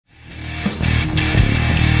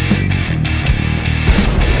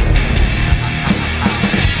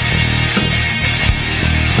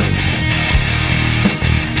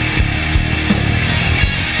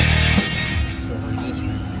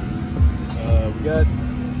We got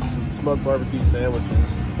some smoked barbecue sandwiches.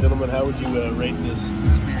 Gentlemen, how would you rate this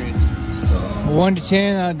experience? 1 to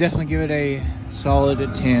 10, I'd definitely give it a solid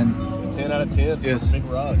 10. 10 out of 10? Yes. Big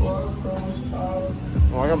Raj. Oh,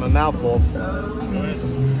 I got my mouth full. Go ahead.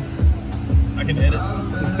 I can edit.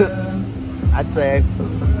 I'd say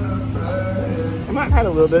I might have had a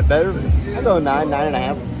little bit better. I'd go 9,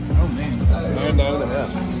 9.5. Oh man. 9,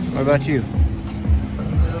 9.5. What about you?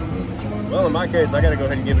 Well, in my case, I got to go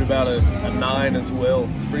ahead and give it about a 9 as well.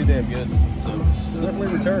 It's pretty damn good. So, definitely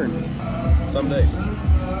return someday.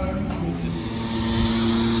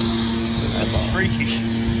 That's freaky.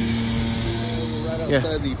 Right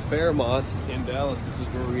outside the Fairmont in Dallas. This is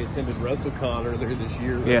where we attended WrestleCon earlier this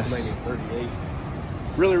year, Yes. WrestleMania 38.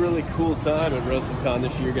 Really, really cool time at WrestleCon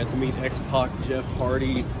this year. Got to meet X-Pac, Jeff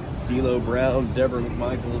Hardy, D'Lo Brown, Deborah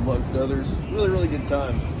McMichael, amongst others. Really, really good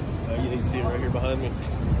time. You can see it right here behind me.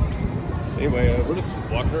 Anyway, we're just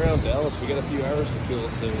walking around Dallas. We got a few hours to kill,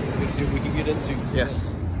 so let's go see what we can get into. Yes.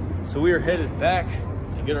 So we are headed back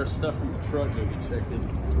to get our stuff from the truck, go get checked in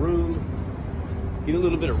the room, get a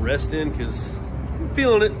little bit of rest in, because I'm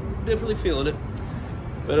feeling it, definitely feeling it.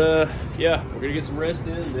 But yeah, we're gonna get some rest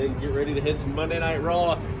in, and then get ready to head to Monday Night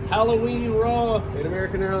Raw, Halloween Raw at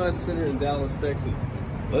American Airlines Center in Dallas, Texas.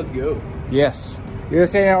 Let's go. Yes.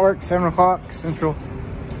 USA Network, 7 o'clock Central.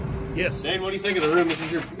 Yes. Dane, what do you think of the room? This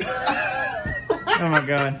is your... Oh my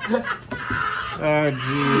God. Oh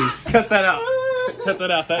jeez. Cut that out. Cut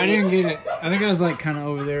that out. I didn't get it. I think I was like kind of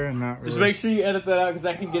over there and not really. Just make sure you edit that out, because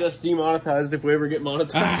that can get us demonetized if we ever get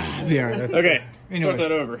monetized. Yeah. Okay, Anyways. start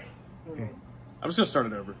that over. Okay. I'm just gonna start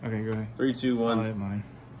it over. Okay, go ahead. 3, 2, 1. I'll hit mine.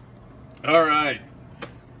 All right.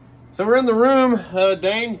 So we're in the room.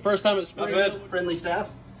 Dane, first time at Spring. Friendly staff.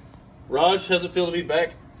 Raj, how's it feel to be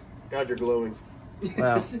back? God, you're glowing.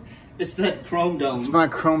 Wow. It's that chrome dome. It's my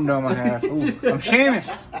chrome dome I have. Ooh, I'm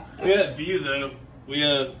Seamus. We had that view though. We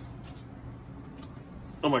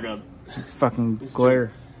oh my God. Fucking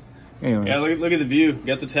glare. Anyway. Yeah, look at the view.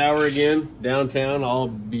 Got the tower again, downtown, all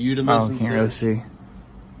beautiful. Oh, can't really see.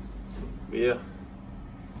 Yeah.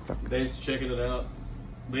 Dave's checking it out.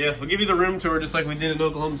 But yeah, we'll give you the room tour just like we did in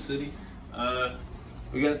Oklahoma City.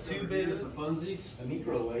 We got 2 beds for funsies, A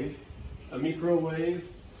microwave. a microwave,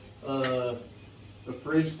 a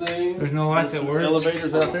fridge thing. There's no light and that some works.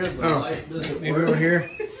 Elevators out there, but the Oh, light doesn't maybe work. over here.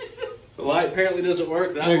 The light apparently doesn't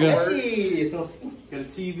work. That There one you go. works. Hey. Got a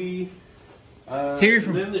TV. TV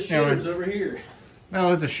from- and then the yeah, shitter's over here.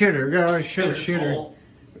 Oh, it's a shitter. We got already shitter.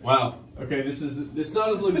 Wow. Okay, it's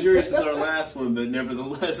not as luxurious as our last one, but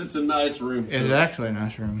nevertheless, it's a nice room. So. It's actually a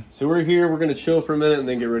nice room. So we're here, we're gonna chill for a minute and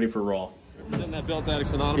then get ready for Raw. Representing that Belt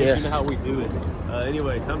Addicts Anonymous, Yes. you know how we do it.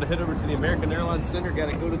 Anyway, time to head over to the American Airlines Center,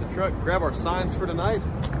 gotta go to the truck, grab our signs for tonight.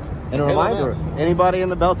 And a reminder, anybody in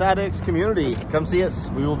the Belt Addicts community, come see us.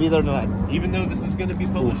 We will be there tonight. Even though this is gonna be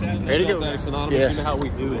published out Ready in to Belt go. Addicts Anonymous, Yes. you know how we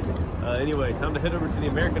do it. Anyway, time to head over to the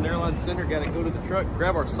American Airlines Center, gotta go to the truck,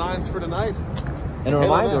 grab our signs for tonight. And a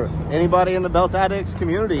reminder, anybody in the Belt Addicts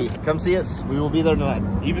community, come see us. We will be there tonight.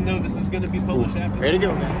 Even though this is gonna be published after. Ready to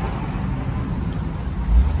go.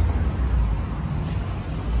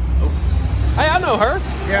 Hey, I know her.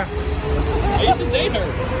 Yeah. I used to date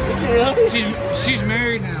her. She's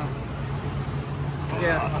married now.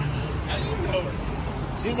 Yeah. How do you know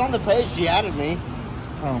her? She was on the page. She added me.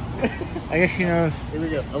 Oh. I guess she knows. Here we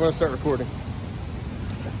go. I'm gonna start recording.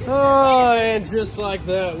 Oh, and just like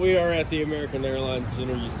that, we are at the American Airlines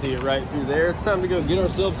Center. You see it right through there. It's time to go get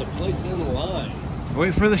ourselves a place in the line.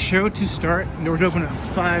 Wait for the show to start. Doors open at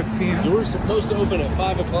 5 p.m. Doors supposed to open at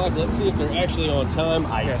 5 o'clock. Let's see if they're actually on time.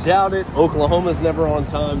 I Yes. doubt it. Oklahoma's never on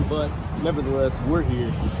time, but nevertheless, we're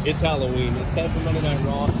here. It's Halloween. It's time for Monday Night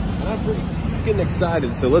Raw, and I'm pretty freaking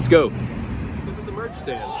excited. So let's go. Look at the merch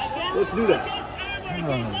stand. Let's do that.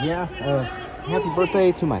 Happy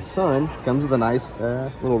birthday to my son. Comes with a nice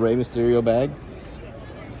little Rey Mysterio bag.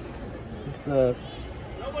 It's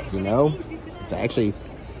it's actually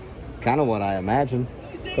kind of what I imagined.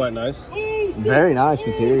 Quite nice. Very nice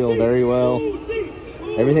material, very well.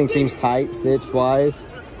 Everything seems tight, stitched wise.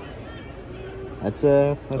 That's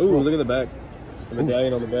Ooh, cool. look at the back. The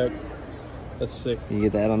medallion on the back. That's sick. Can you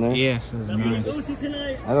get that on there? Yes, that's nice.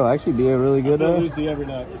 That'll actually be a really good. Lucy every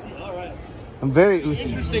night. I'm very Uzi.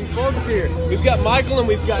 Interesting folks here. We've got Michael and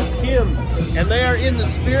we've got Kim, and they are in the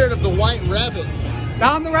spirit of the White Rabbit.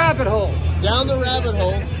 Down the rabbit hole. Down the rabbit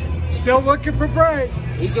hole. Still looking for Bray.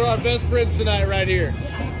 These are our best friends tonight right here.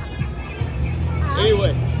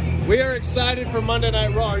 Anyway, we are excited for Monday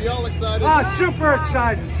Night Raw. Are y'all excited? Super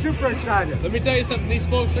excited. Super excited. Let me tell you something. These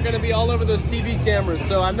folks are going to be all over those TV cameras.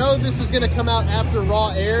 So I know this is going to come out after Raw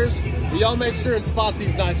airs. But y'all make sure and spot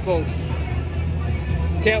these nice folks.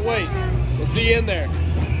 Can't wait. We'll see you in there.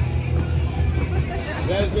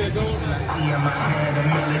 That is gonna go. I see in my head a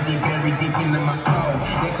melody buried deep into my soul.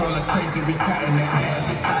 They call us crazy, we cutting the edge.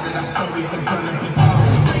 Decided our stories are gonna be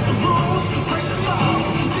told. Break the rules, break the laws.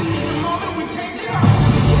 This is the moment we change it all.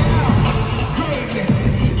 Yeah, greatness.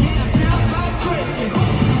 Yeah, feels like greatness.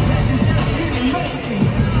 Legendary in the making.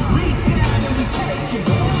 Reach out and we take it.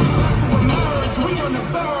 About to emerge, we on the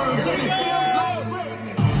verge, and it feels like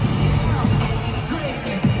greatness. Yeah,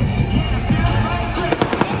 greatness. Yeah, feels like greatness.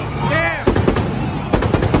 Yeah.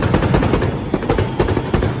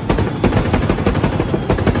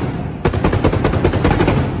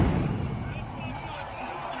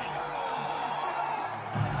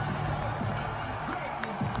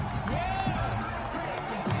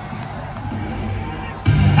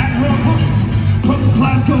 From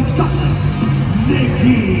Glasgow, Scotland,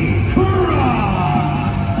 Nikki Cross.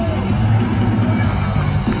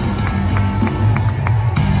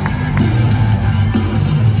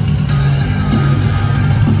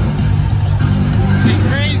 She's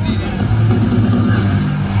crazy.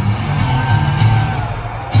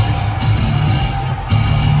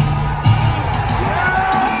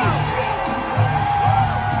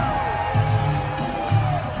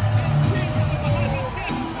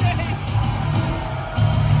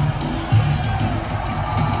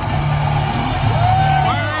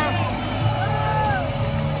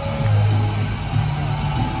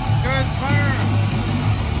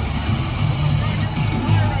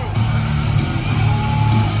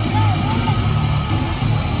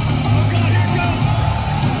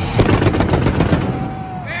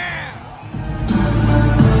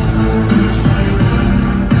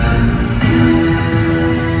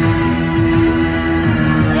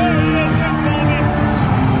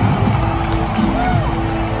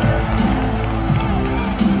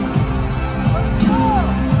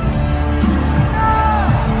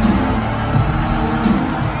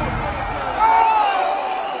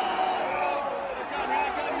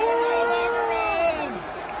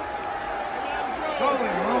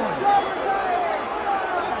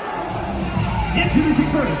 Introducing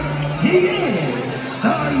first, he is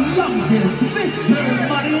the youngest Mr.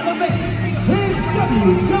 Money in the Bank in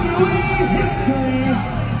WWE history,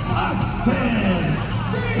 Austin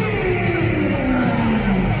Theory.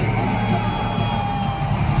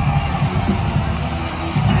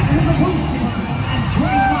 And his opponent and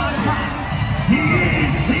 21 times, he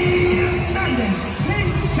is the United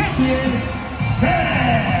States Champion,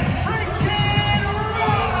 Seth freaking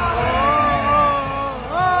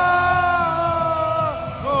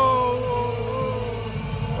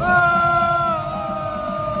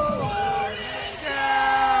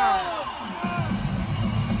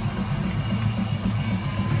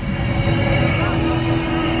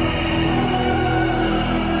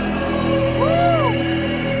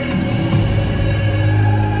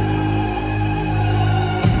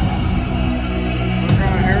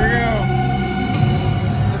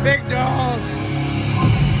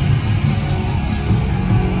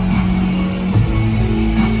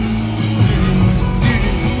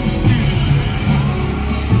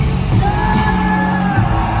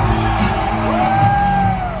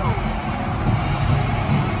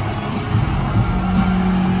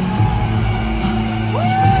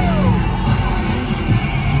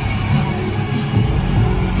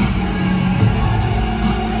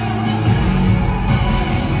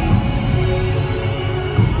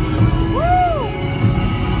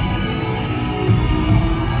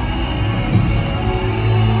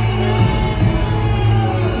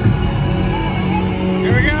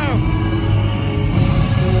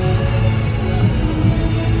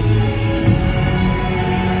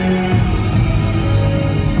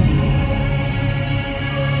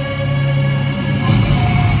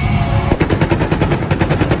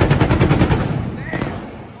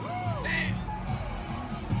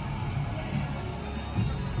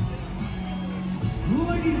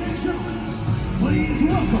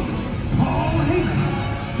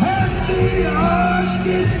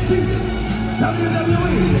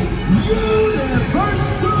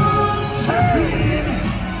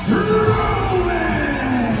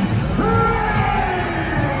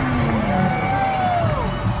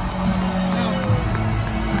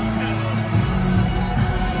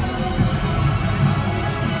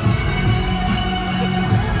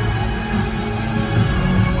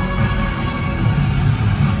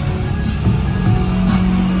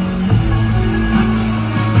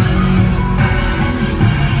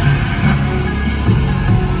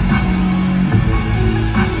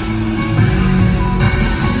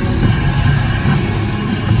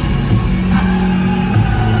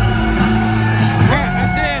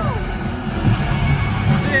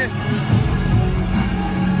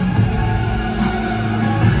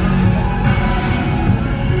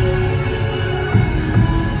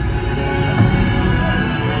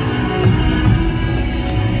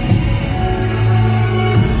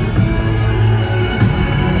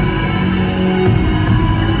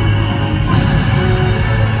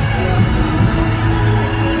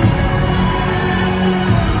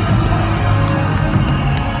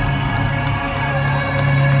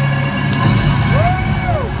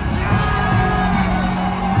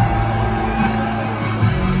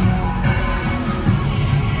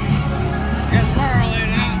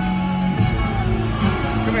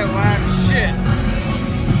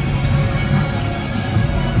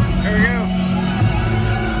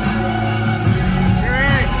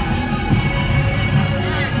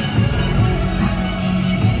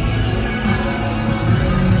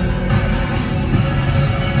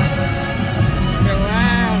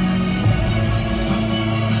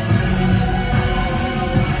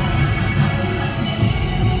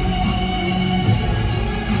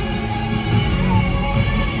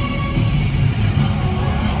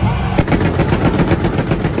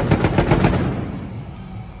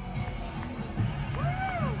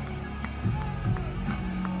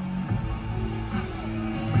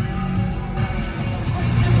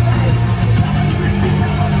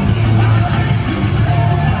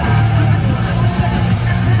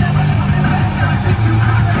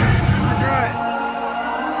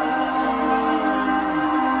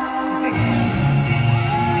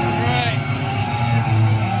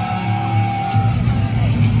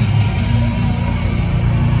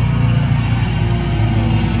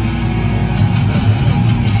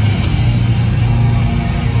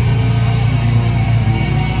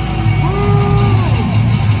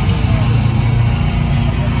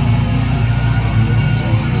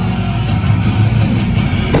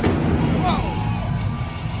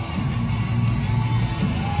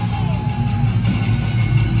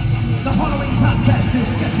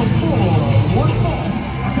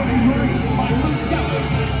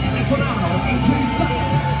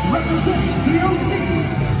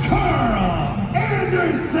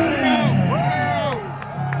Anderson.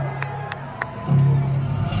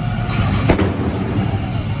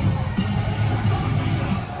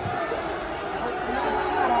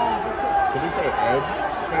 Did he say edge?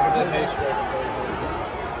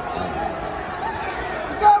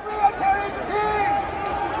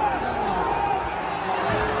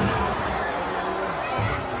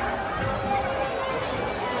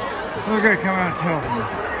 We're gonna come out and tell them.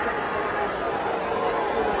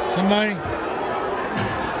 Somebody?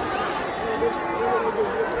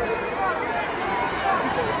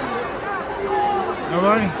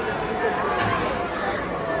 Nobody?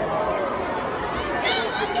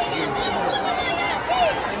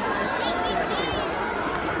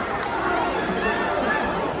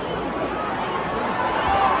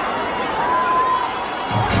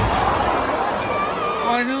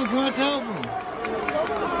 Why don't come out and tell them?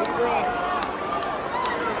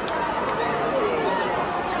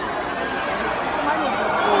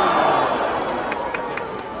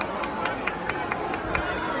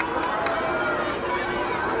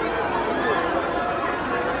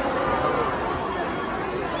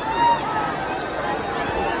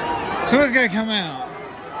 Someone's gonna come out.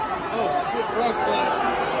 Oh shit, frog splash.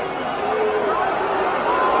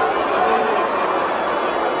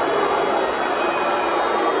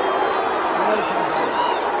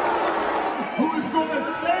 Who is going to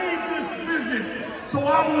save this business? So I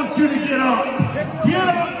want you to get up. Get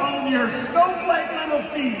up on your snowflake little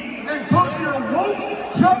feet and put your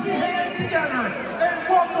woke, chubby hands together and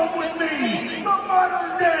welcome with me the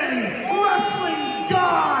modern day wrestling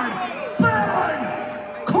god, Baron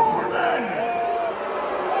Corbin.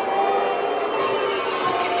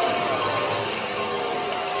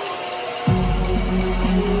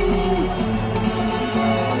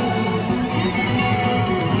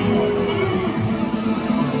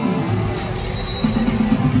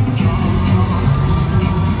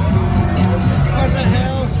 What the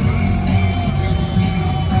hell?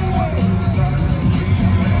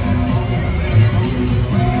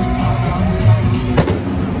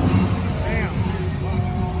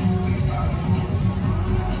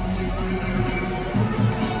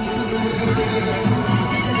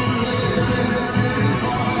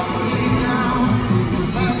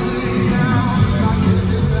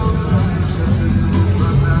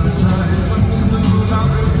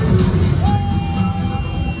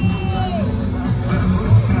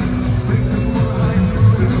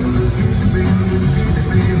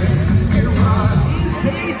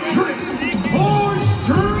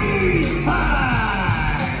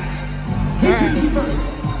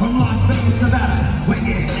 From Las Vegas, Nevada, weighing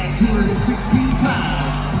in at 216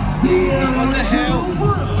 pounds, the What the hell?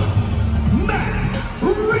 Matt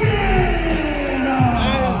Riddle!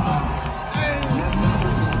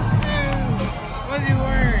 What's he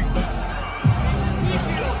wearing?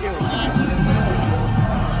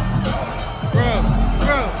 Bro.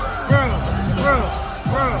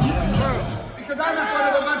 Because I'm in front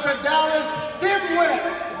of a bunch of Dallas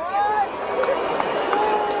dimwits.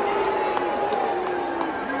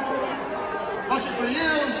 Lucky for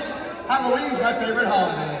you, Halloween's my favorite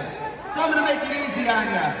holiday. So I'm gonna make it easy on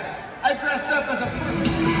ya. I dressed up as a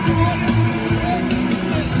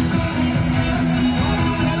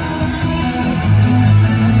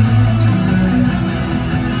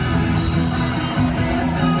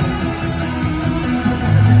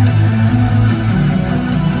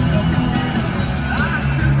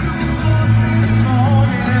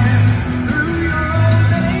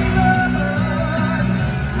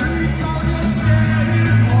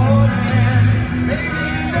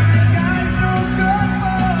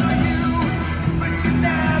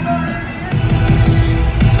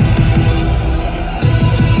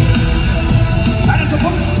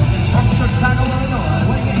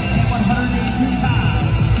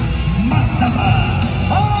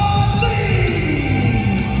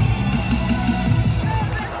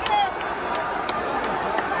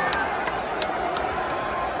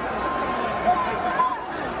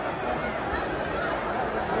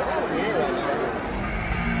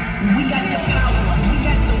We got the power, we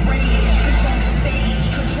got the rage, control the stage,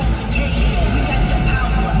 control the cage. We got the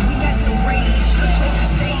power, we got the rage, control the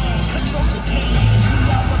stage, control the cage. We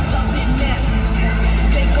are the puppet masters,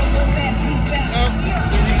 they go real fast, we faster.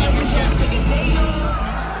 And we don't take a day off.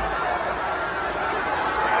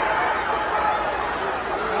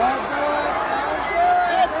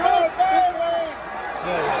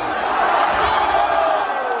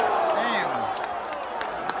 Damn.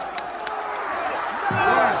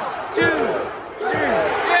 1, 2.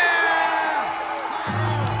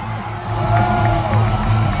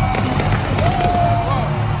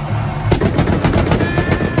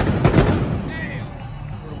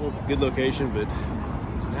 good location, but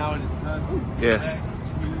Now it is time. yes. Back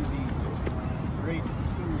to the great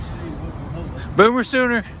Sooner City of Oklahoma. Boomer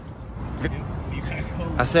Sooner. Be back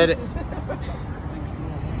home. I said it.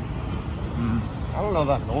 I don't know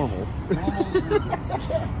about normal.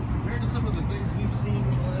 Compared to some of the things we've seen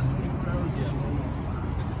in the last 24 hours,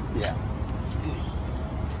 yeah.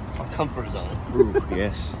 Yeah. Our comfort zone. Ooh,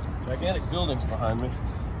 yes. Gigantic buildings behind me.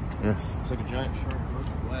 Yes. It's like a giant sharp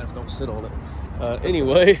broken glass. Don't sit on it.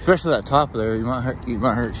 Anyway. Especially that top there, you might hurt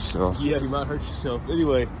yourself. Yeah, you might hurt yourself.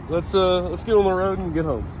 Anyway, let's get on the road and get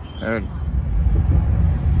home. All right.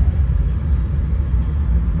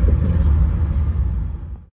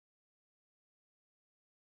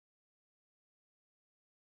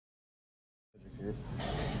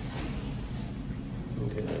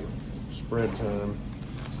 Okay, spread time.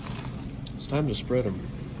 It's time to spread them.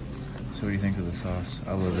 So what do you think of the sauce?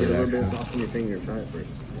 I love Get a it little bit of actually. sauce on your finger. Try it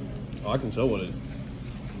first. Oh, I can tell what it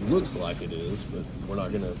looks like it is, but we're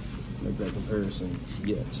not gonna make that comparison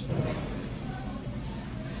yet.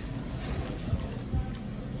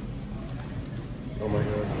 Oh my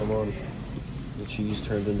god, come on. The cheese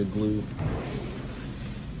turned into glue.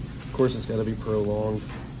 Of course it's gotta be prolonged.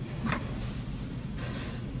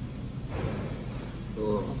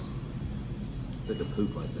 Ugh. Took a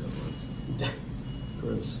poop like that once.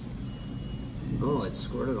 Gross. Oh, it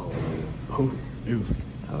squirted all over you. Oh, Ooh.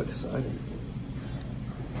 how exciting.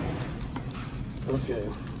 Okay,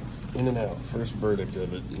 in and out. First verdict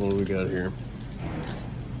of it. What do we got here?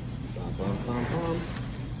 Bum, bum, bum, bum.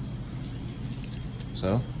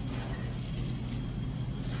 So?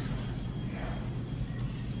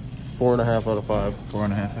 4.5 out of 5.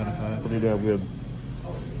 4.5 out of 5. Pretty damn good.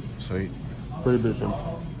 Sweet. Pretty bitchin'.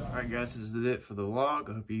 Alright guys, this is it for the vlog.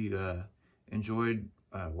 I hope you enjoyed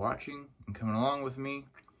watching and coming along with me.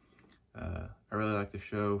 I really liked the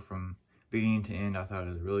show from beginning to end. I thought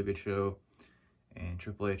it was a really good show. And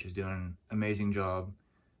Triple H is doing an amazing job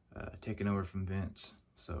taking over from Vince.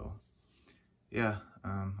 So, yeah,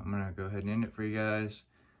 I'm going to go ahead and end it for you guys.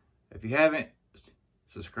 If you haven't,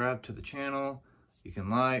 subscribe to the channel. You can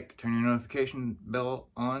like, turn your notification bell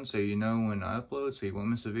on so you know when I upload, so you won't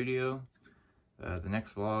miss a video. The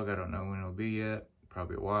next vlog, I don't know when it'll be yet,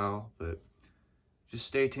 probably a while, but just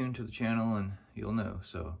stay tuned to the channel and you'll know.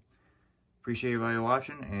 So, appreciate everybody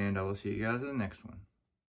watching, and I will see you guys in the next one.